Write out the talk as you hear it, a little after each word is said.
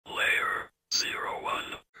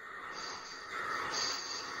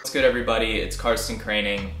What's good everybody, it's Karsten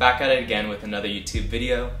Kroening, back at it again with another YouTube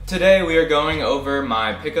video. Today we are going over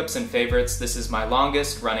my pickups and favorites. This is my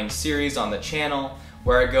longest running series on the channel,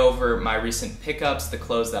 where I go over my recent pickups, the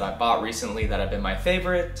clothes that I bought recently that have been my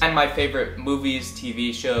favorite, and my favorite movies,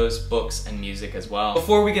 TV shows, books, and music as well.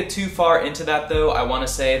 Before we get too far into that though, I want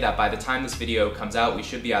to say that by the time this video comes out, we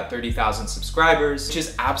should be at 30,000 subscribers, which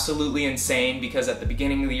is absolutely insane because at the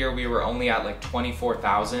beginning of the year we were only at like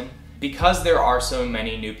 24,000. Because there are so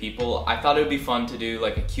many new people, I thought it would be fun to do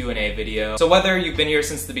like a Q&A video. So whether you've been here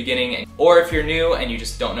since the beginning, or if you're new and you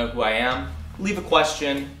just don't know who I am, leave a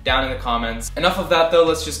question down in the comments. Enough of that though,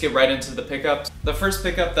 let's just get right into the pickups. The first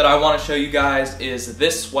pickup that I want to show you guys is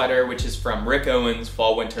this sweater, which is from Rick Owens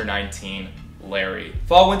Fall Winter 19 Larry.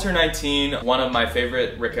 Fall Winter 19, one of my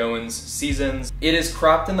favorite Rick Owens seasons. It is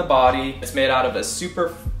cropped in the body. It's made out of a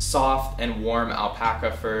super soft and warm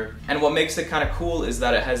alpaca fur. And what makes it kind of cool is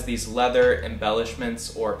that it has these leather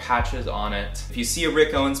embellishments or patches on it. If you see a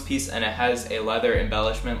Rick Owens piece and it has a leather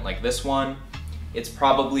embellishment like this one, it's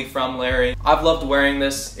probably from Larry. I've loved wearing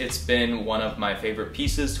this. It's been one of my favorite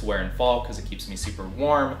pieces to wear in fall because it keeps me super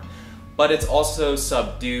warm. But it's also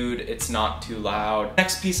subdued, it's not too loud.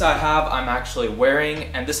 Next piece I have, I'm actually wearing,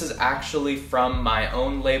 and this is actually from my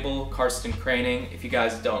own label, Karsten Kroening. If you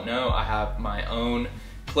guys don't know, I have my own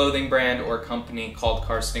clothing brand or company called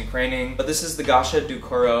Karsten Kroening. But this is the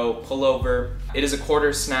Gashadokuro pullover. It is a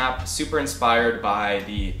quarter snap, super inspired by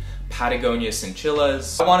the Patagonia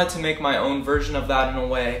cinchillas. I wanted to make my own version of that in a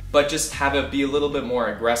way, but just have it be a little bit more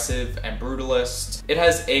aggressive and brutalist. It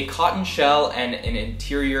has a cotton shell and an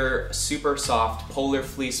interior super soft polar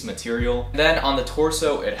fleece material. Then on the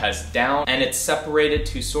torso it has down and it's separated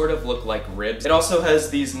to sort of look like ribs. It also has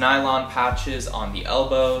these nylon patches on the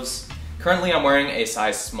elbows. Currently I'm wearing a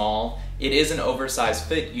size small. It is an oversized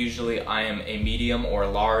fit. Usually I am a medium or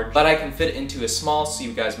large, but I can fit into a small, so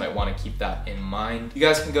you guys might want to keep that in mind. You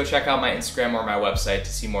guys can go check out my Instagram or my website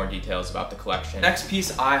to see more details about the collection. Next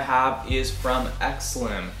piece I have is from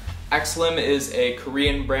XLIM. XLIM is a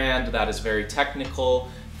Korean brand that is very technical.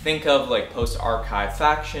 Think of like post-archive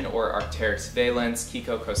faction or Arcteryx, Veilance,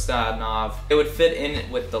 Kiko Kostadinov. It would fit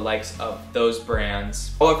in with the likes of those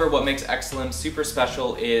brands. However, what makes XLIM super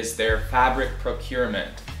special is their fabric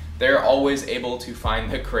procurement. They're always able to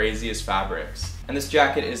find the craziest fabrics. And this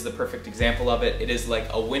jacket is the perfect example of it. It is like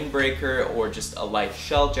a windbreaker or just a light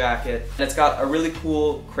shell jacket. And it's got a really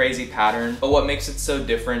cool, crazy pattern. But what makes it so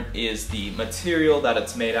different is the material that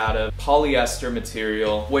it's made out of. Polyester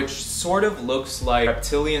material, which sort of looks like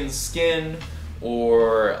reptilian skin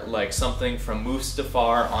or like something from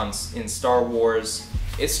Mustafar in Star Wars.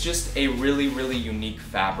 It's just a really, really unique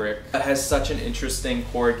fabric that has such an interesting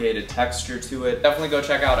corrugated texture to it. Definitely go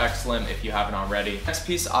check out XLIM if you haven't already. Next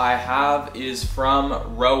piece I have is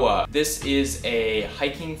from ROA. This is a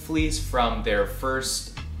hiking fleece from their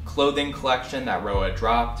first clothing collection that ROA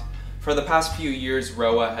dropped. For the past few years,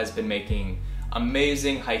 ROA has been making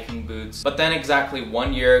amazing hiking boots, but then exactly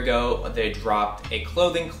 1 year ago, they dropped a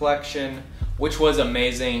clothing collection which was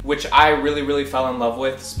amazing, which I really fell in love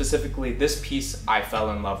with. Specifically, this piece I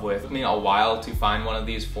fell in love with. It took me a while to find one of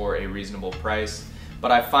these for a reasonable price,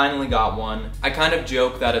 but I finally got one. I kind of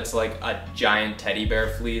joke that it's like a giant teddy bear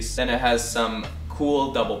fleece. Then it has some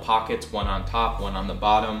cool double pockets, one on top, one on the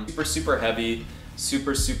bottom. Super heavy.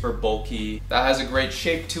 Super bulky. That has a great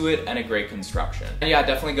shape to it and a great construction. And yeah,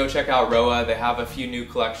 definitely go check out ROA. They have a few new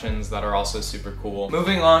collections that are also super cool.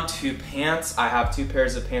 Moving on to pants, I have two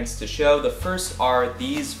pairs of pants to show. The first are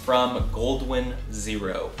these from Goldwin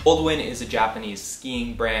Zero. Goldwin is a Japanese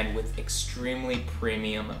skiing brand with extremely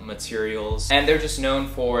premium materials, and they're just known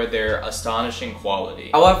for their astonishing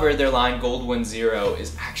quality. However, their line Goldwin Zero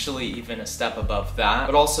is actually even a step above that,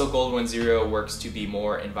 but also Goldwin Zero works to be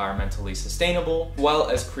more environmentally sustainable, as well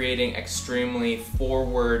as creating extremely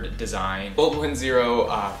forward design. Goldwin Zero,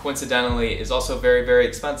 coincidentally, is also very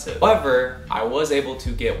expensive. However, I was able to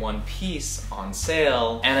get one piece on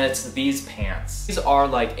sale, and it's these pants. These are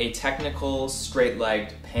like a technical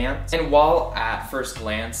straight-legged pant, and while at first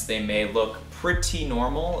glance they may look pretty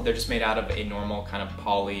normal, they're just made out of a normal kind of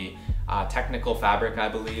poly technical fabric, I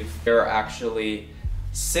believe. There are actually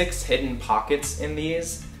 6 hidden pockets in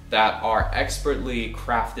these that are expertly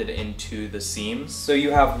crafted into the seams. So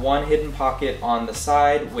you have one hidden pocket on the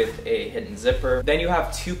side with a hidden zipper. Then you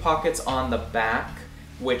have 2 pockets on the back,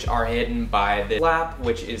 which are hidden by the flap,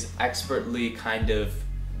 which is expertly kind of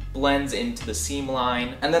blends into the seam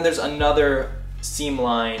line. And then there's another seam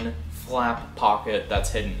line flap pocket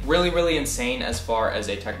that's hidden. Really insane as far as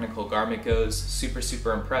a technical garment goes.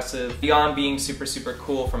 Super impressive. Beyond being super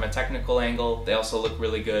cool from a technical angle, they also look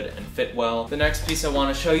really good and fit well. The next piece I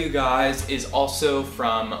want to show you guys is also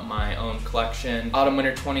from my own collection. Autumn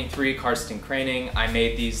Winter 23 Karsten Kroening. I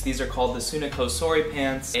made these. These are called the Sunekosuri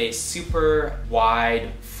pants. A super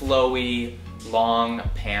wide, flowy, long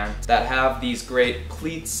pant that have these great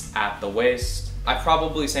pleats at the waist. I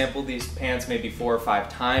probably sampled these pants maybe 4 or 5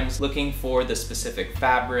 times looking for the specific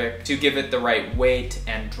fabric to give it the right weight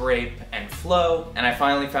and drape and flow, and I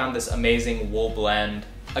finally found this amazing wool blend.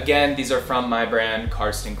 Again, these are from my brand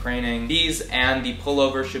Karsten Kroening. These and the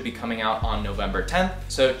pullover should be coming out on November 10th,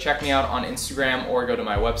 so check me out on Instagram or go to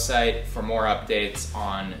my website for more updates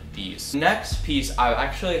on these. Next piece I've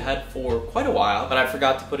actually had for quite a while, but I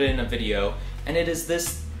forgot to put it in a video, and it is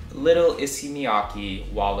this little Issey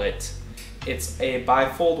Miyake wallet. It's a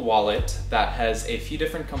bifold wallet that has a few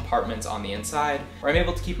different compartments on the inside where I'm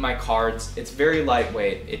able to keep my cards. It's very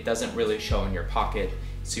lightweight, it doesn't really show in your pocket,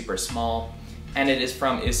 it's super small, and it is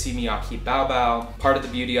from Issey Miyake Bao. Part of the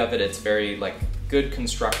beauty of it, it's very good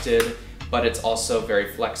constructed, but it's also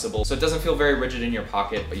very flexible. So it doesn't feel very rigid in your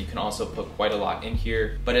pocket, but you can also put quite a lot in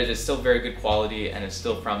here. But it is still very good quality and it's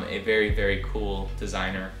still from a very cool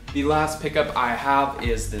designer. The last pickup I have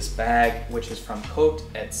is this bag, which is from Cote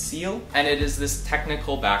at Ciel. And it is this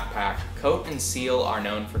technical backpack. Cote and Ciel are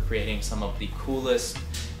known for creating some of the coolest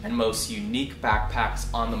and most unique backpacks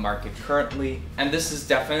on the market currently. And this is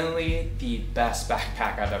definitely the best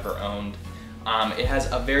backpack I've ever owned. It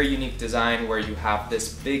has a very unique design where you have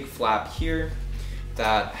this big flap here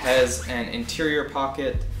that has an interior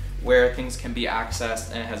pocket where things can be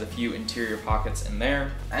accessed, and it has a few interior pockets in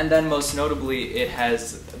there. And then most notably, it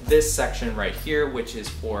has this section right here, which is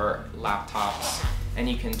for laptops, and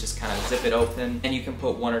you can just kind of zip it open and you can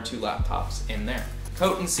put 1 or 2 laptops in there.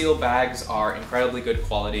 Cote and Ciel bags are incredibly good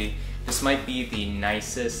quality. This might be the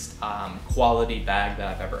nicest quality bag that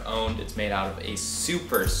I've ever owned. It's made out of a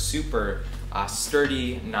super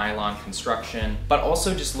sturdy nylon construction, but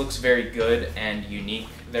also just looks very good and unique.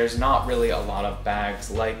 There's not really a lot of bags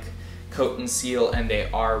like Cote and Ciel, and they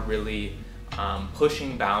are really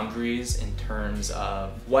pushing boundaries in terms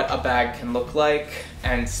of what a bag can look like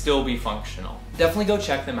and still be functional. Definitely go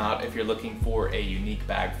check them out if you're looking for a unique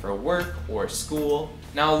bag for work or school.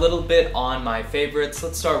 Now a little bit on my favorites.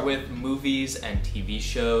 Let's start with movies and TV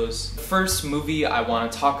shows. The first movie I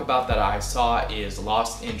want to talk about that I saw is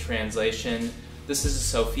Lost in Translation. This is a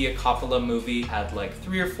Sofia Coppola movie. I had like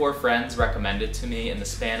 3 or 4 friends recommend it to me in the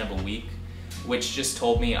span of a week, which just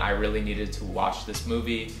told me I really needed to watch this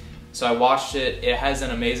movie. So I watched it. It has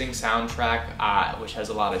an amazing soundtrack, which has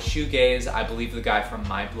a lot of shoegaze. I believe the guy from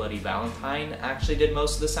My Bloody Valentine actually did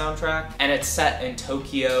most of the soundtrack. And it's set in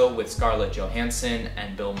Tokyo with Scarlett Johansson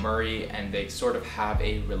and Bill Murray, and they sort of have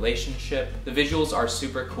a relationship. The visuals are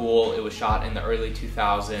super cool. It was shot in the early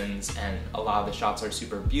 2000s, and a lot of the shots are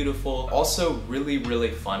super beautiful. Also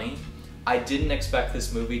really funny. I didn't expect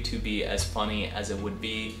this movie to be as funny as it would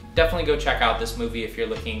be. Definitely go check out this movie if you're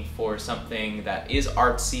looking for something that is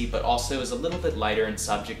artsy but also is a little bit lighter in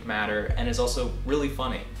subject matter and is also really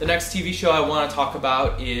funny. The next TV show I want to talk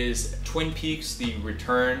about is Twin Peaks: The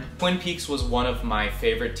Return. Twin Peaks was one of my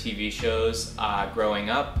favorite TV shows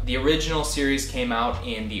growing up. The original series came out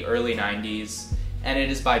in the early 90s. And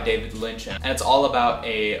it is by David Lynch, and it's all about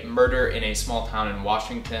a murder in a small town in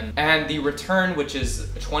Washington. And The Return, which is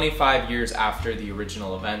 25 years after the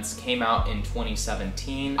original events, came out in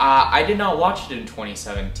 2017. I did not watch it in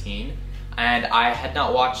 2017, and I had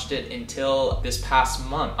not watched it until this past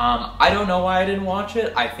month. I don't know why I didn't watch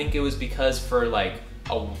it. I think it was because for like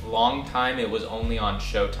a long time it was only on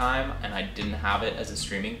Showtime and I didn't have it as a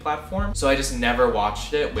streaming platform, so I just never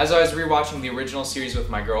watched it. As I was rewatching the original series with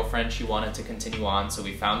my girlfriend, she wanted to continue on, so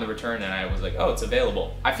we found The Return and I was like, oh, it's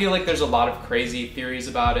available. I feel like there's a lot of crazy theories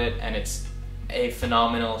about it and it's a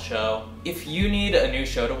phenomenal show. If you need a new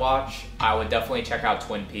show to watch, I would definitely check out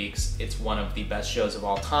Twin Peaks. It's one of the best shows of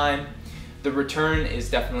all time. The Return is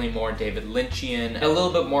definitely more David Lynchian, a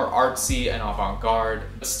little bit more artsy and avant-garde,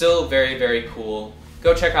 but still very cool.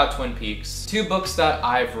 Go check out Twin Peaks. 2 books that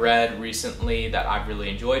I've read recently that I've really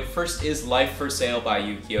enjoyed. First is Life for Sale by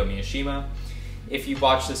Yukio Miyashima. If you've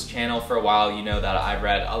watched this channel for a while, you know that I've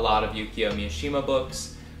read a lot of Yukio Miyashima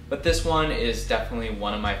books, but this one is definitely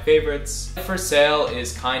one of my favorites. Life for Sale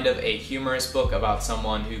is kind of a humorous book about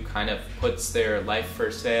someone who kind of puts their life for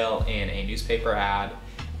sale in a newspaper ad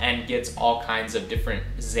and gets all kinds of different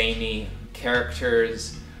zany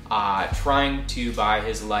characters trying to buy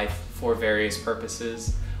his life for various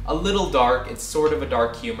purposes. A little dark, it's sort of a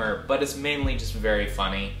dark humor, but it's mainly just very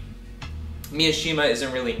funny. Miyashima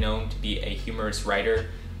isn't really known to be a humorous writer,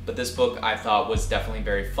 but this book I thought was definitely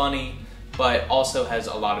very funny, but also has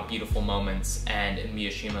a lot of beautiful moments, and in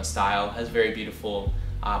Miyashima style has very beautiful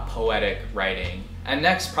poetic writing. And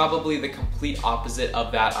next, probably the complete opposite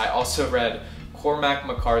of that, I also read Cormac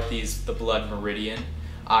McCarthy's The Blood Meridian.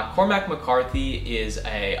 Cormac McCarthy is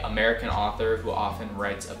an American author who often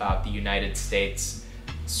writes about the United States,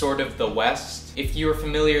 sort of the West. If you are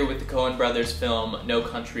familiar with the Coen brothers film No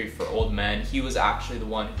Country for Old Men, he was actually the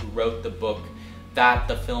one who wrote the book that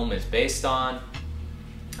the film is based on.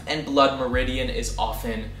 And Blood Meridian is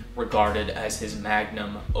often regarded as his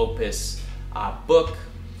magnum opus book,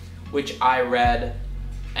 which I read,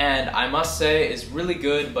 and I must say is really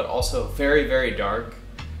good, but also very, very dark.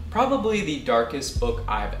 Probably the darkest book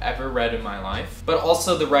I've ever read in my life, but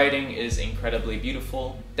also the writing is incredibly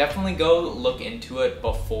beautiful. Definitely go look into it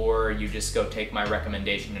before you just go take my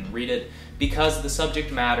recommendation and read it, because the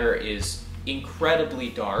subject matter is incredibly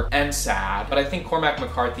dark and sad. But I think Cormac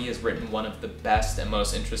McCarthy has written one of the best and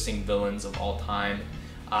most interesting villains of all time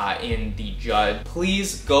in The Judge.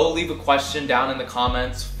 Please go leave a question down in the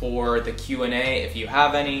comments for the Q&A if you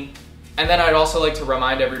have any. And then I'd also like to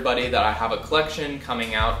remind everybody that I have a collection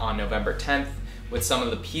coming out on November 10th with some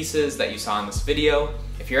of the pieces that you saw in this video.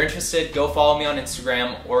 If you're interested, go follow me on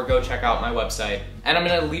Instagram or go check out my website. And I'm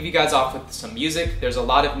gonna leave you guys off with some music. There's a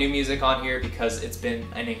lot of new music on here because it's been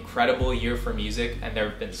an incredible year for music and there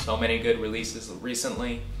have been so many good releases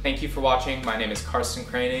recently. Thank you for watching. My name is Karsten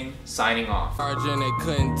Kroening, signing off. They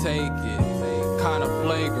couldn't take it. Kinda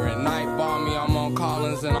flagrant. Night bomb me, I'm on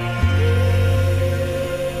Collins and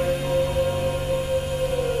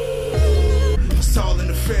it's all in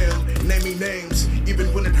the film, naming names,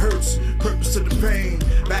 even when it hurts, purpose to the pain.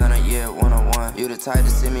 Done a year 101. You the type to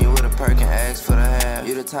see me with a perk and ask for the half.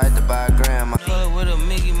 You the type to buy a gram. With a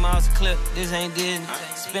Mickey Mouse clip, this ain't Disney.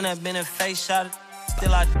 Spin up in a face shot,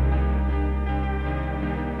 still I